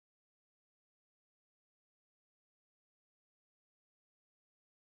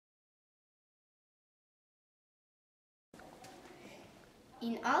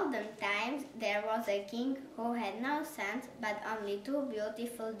In olden times, there was a king who had no sons but only two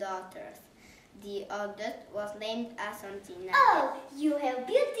beautiful daughters. The oldest was named Asuntina. Oh, you have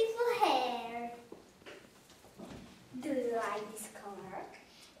beautiful hair. Do you like this color?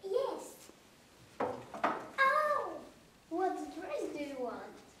 Yes. Oh, what dress do you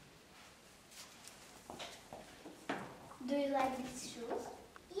want? Do you like these shoes?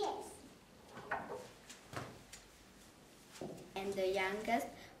 Yes. And the youngest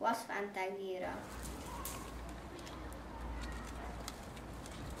was Fantaghiro.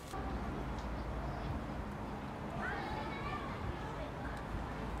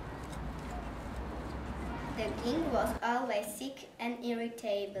 The king was always sick and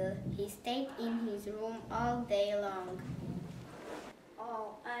irritable. He stayed in his room all day long.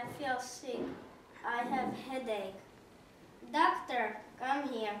 Oh, I feel sick. I have headache. Doctor, come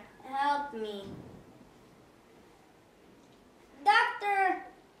here. Help me. Doctor,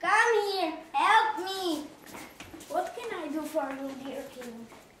 come here. Help me. What can I do for you, dear king?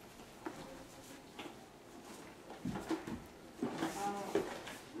 Oh,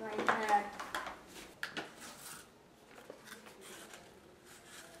 my head.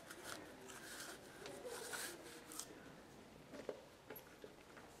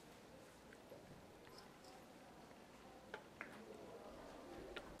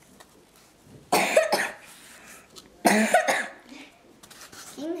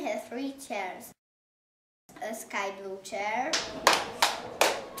 King has three chairs. A sky blue chair,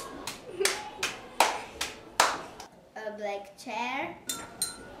 a black chair,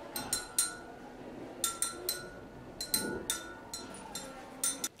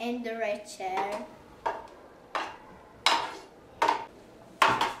 and the red chair.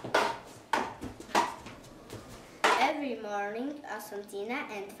 Every morning, Asuntina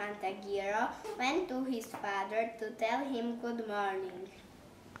and Fantaghiro went to his father to tell him good morning.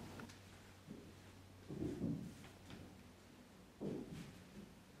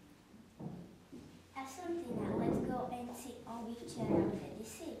 Asuntina, let's go and see on which chair our daddy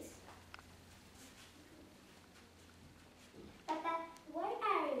sits. Papa, why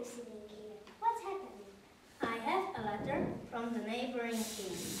are you sitting here? What's happening? I have a letter from the neighboring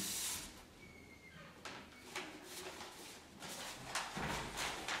king.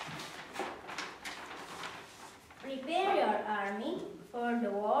 Prepare your army for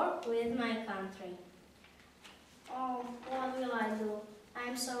the war with my country. Oh, what will I do?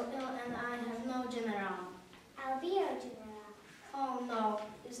 I'm so ill and I have no general. I'll be your general. Oh no,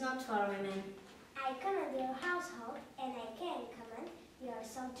 it's not for women. I command your household and I can command your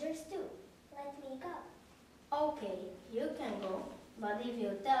soldiers too. Let me go. Okay, you can go, but if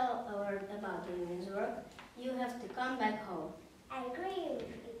you tell a word about women's work, you have to come back home. I agree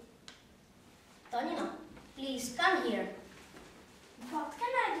with it. Tonino, please come here. What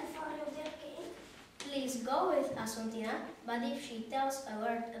can I do for you, dear king? Please go with Asuntina, but if she tells a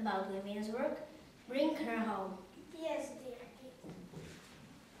word about women's work, bring her home. Yes, dear king.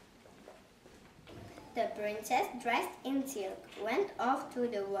 The princess, dressed in silk, went off to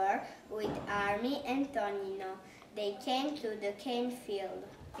the war with Army and Tonino. They came to the cane field.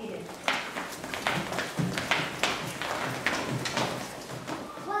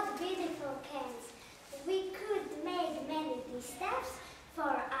 What beautiful canes! We could make many tea steps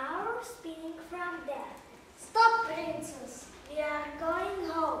for hours spinning from there. Stop, princess! We are going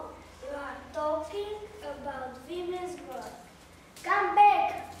home. You are talking about women's work. Come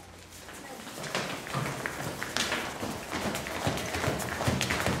back!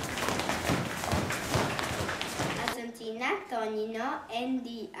 Asuntina, Tonino, and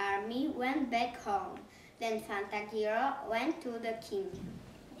the army went back home. Then Fantaghiro went to the king.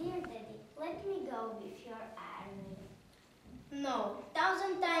 Dear daddy, let me go with your army. No,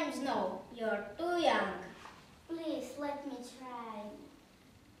 1,000 times no. You're too young. Please, let me try.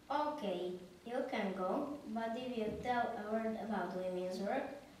 Okay, you can go, but if you tell a word about women's work,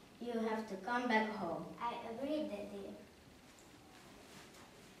 you have to come back home. I agree, daddy.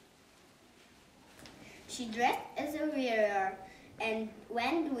 She dressed as a warrior and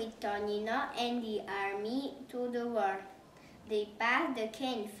went with Tonino and the army to the war. They passed the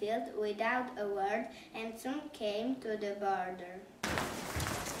cane field without a word and soon came to the border.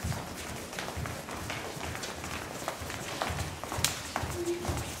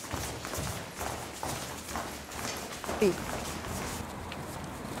 Wait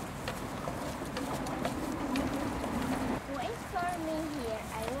for me here.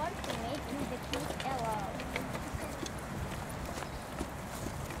 I want to make you the king alone.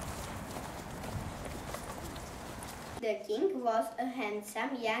 The king was a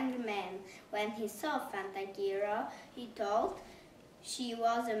handsome young man. When he saw Fantaghiro, he thought She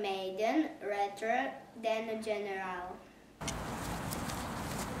was a maiden rather than a general.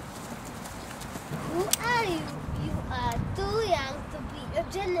 Who are you? You are too young to be a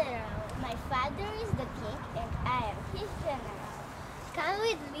general. My father is the king and I am his general. Come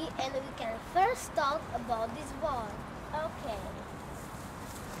with me and we can first talk about this war. Okay.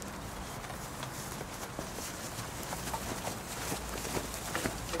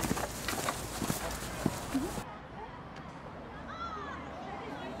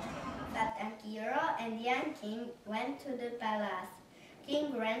 Fantaghiro and the young king went to the palace.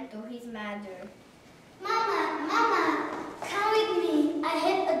 King ran to his mother. Mama, come with me. I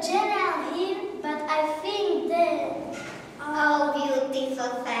have a general here, but I think that... Oh,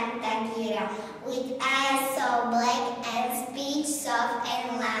 beautiful Fantaghiro, with eyes so black and speech soft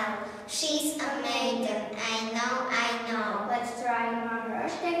and loud. She's a maiden, I know. Let's try another.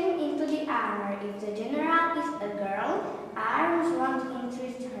 Take him into the armor. If the general is a girl, arms won't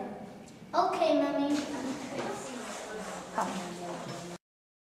interest her. Okay, Mommy.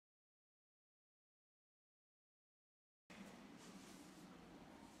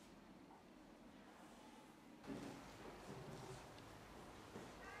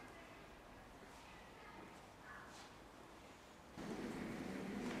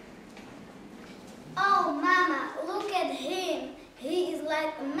 Oh, Mama, look at him. He is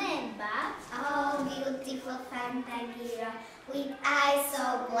like a man, but... Oh, beautiful Fantaghiro, with eyes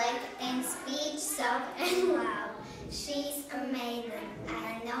so black and speech soft and loud. She's a maiden,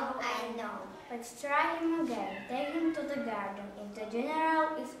 I know. Let's try him again. Take him to the garden. If the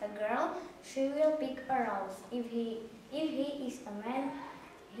general is a girl, she will pick a rose. If he is a man,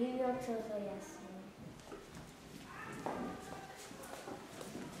 he will choose a jasmine.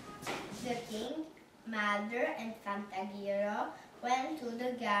 The king, mother, and Fantaghiro went to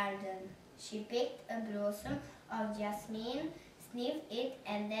the garden. She picked a blossom of jasmine, sniffed it,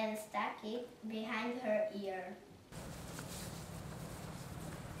 and then stuck it behind her ear.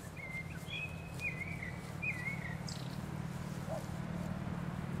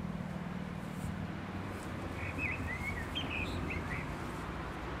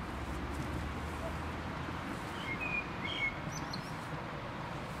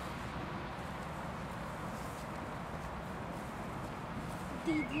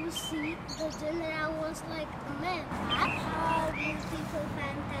 Did you see? The general was like a man, but... Oh, beautiful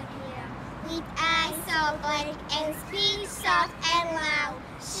Fantaghiro, with eyes so black and speech soft and loud.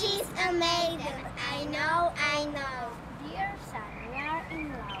 She's a maiden, I know. Dear son, we are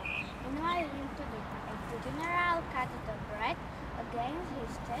in love. Invite him to dinner. If the general cuts the bread against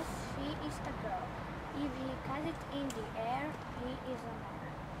his chest, she is a girl. If he cuts it in the air, he is a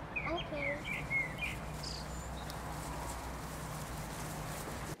man. Okay.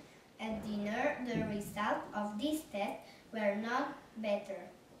 At dinner, the results of this test were not better.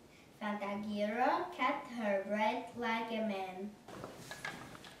 Fantaghiro cut her bread like a man.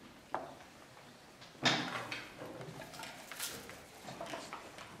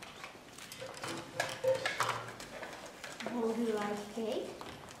 Would you like cake?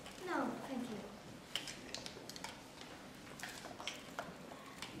 No, thank you.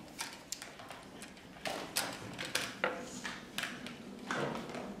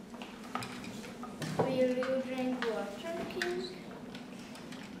 Will you drink water, King?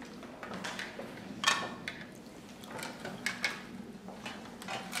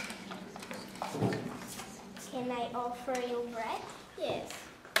 Can I offer you bread? Yes.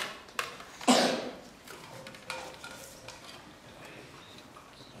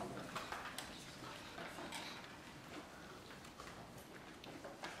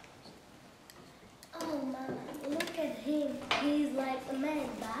 Oh, Mama, look at him. He is like a man,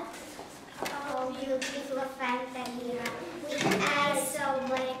 but... Oh, beautiful Fantaghiro, with eyes so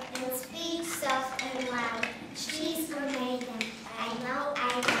black and speech soft and loud. She's a maiden, I know.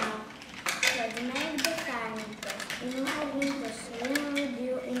 Let's make the timing test. Invite him to swim with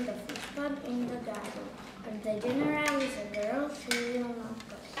you in the fish pond in the garden. If the general is a girl, she will not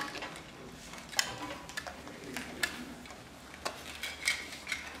go.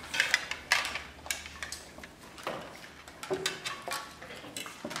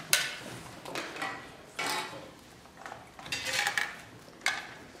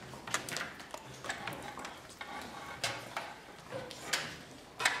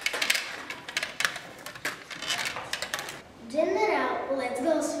 General, let's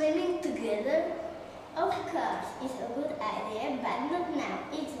go swimming together. Of course, it's a good idea, but not now.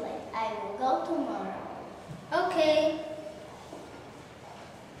 It's late. I will go tomorrow. Okay.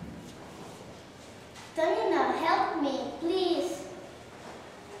 Tonino, help me, please.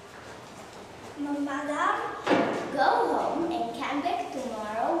 Madam? Go home and come back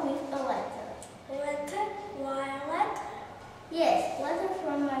tomorrow with a letter. Letter? Why a letter? Yes, letter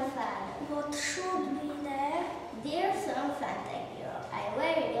from my father. What should be there? Dear son Fantaghiro, I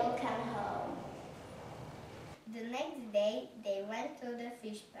very ill come home. The next day they went to the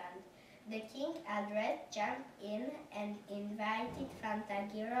fish pond. The king addressed jumped in and invited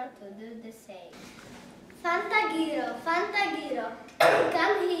Fantaghiro to do the same. Fantaghiro, Fantaghiro,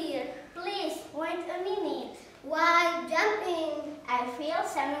 come here. Please, wait a minute. Why jump in? I feel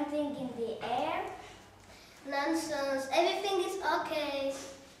something in the air. Nonsense, everything is okay.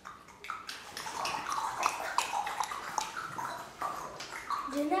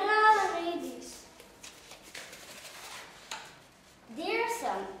 General, read this. Dear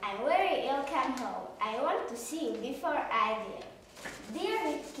son, I'm very ill come home. I want to see you before I do.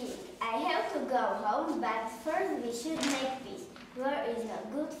 Dear king, I have to go home, but first we should make peace. War is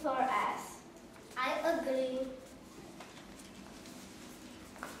not good for us. I agree.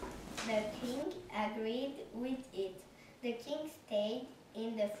 The king agreed with it. The king stayed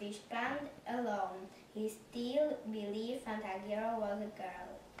in the fish pond alone. He still believed Fantaghiro was a girl.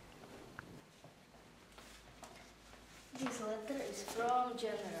 This letter is from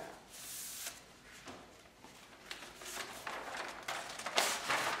General.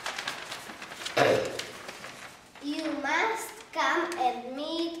 You must come and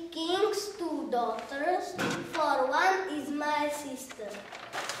meet king's two daughters, for one is my sister.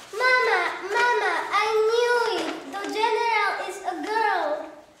 Mama, Mama, I knew it. The general is a girl.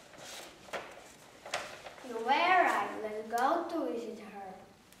 You were right. Let's go to visit her.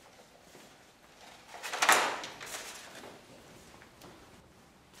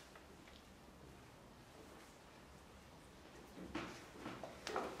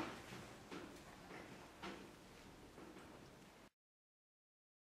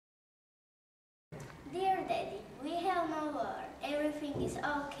 Dear Daddy, we have no war. Everything is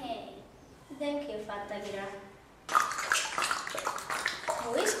okay. Thank you, Fantaghiro.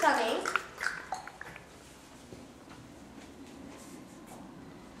 Who is coming?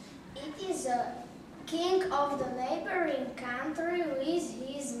 It is a king of the neighboring country with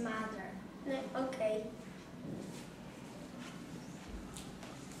his mother. Okay.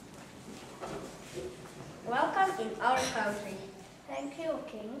 Welcome in our country. Thank you,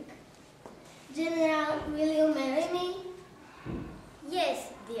 king. General, will you marry me?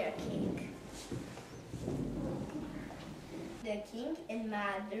 Yes, dear king. The king and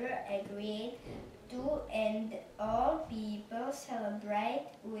mother agreed to, and all people celebrate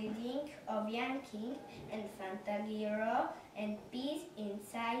wedding of young king and Fantaghiro and peace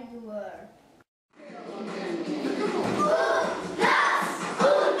inside the world.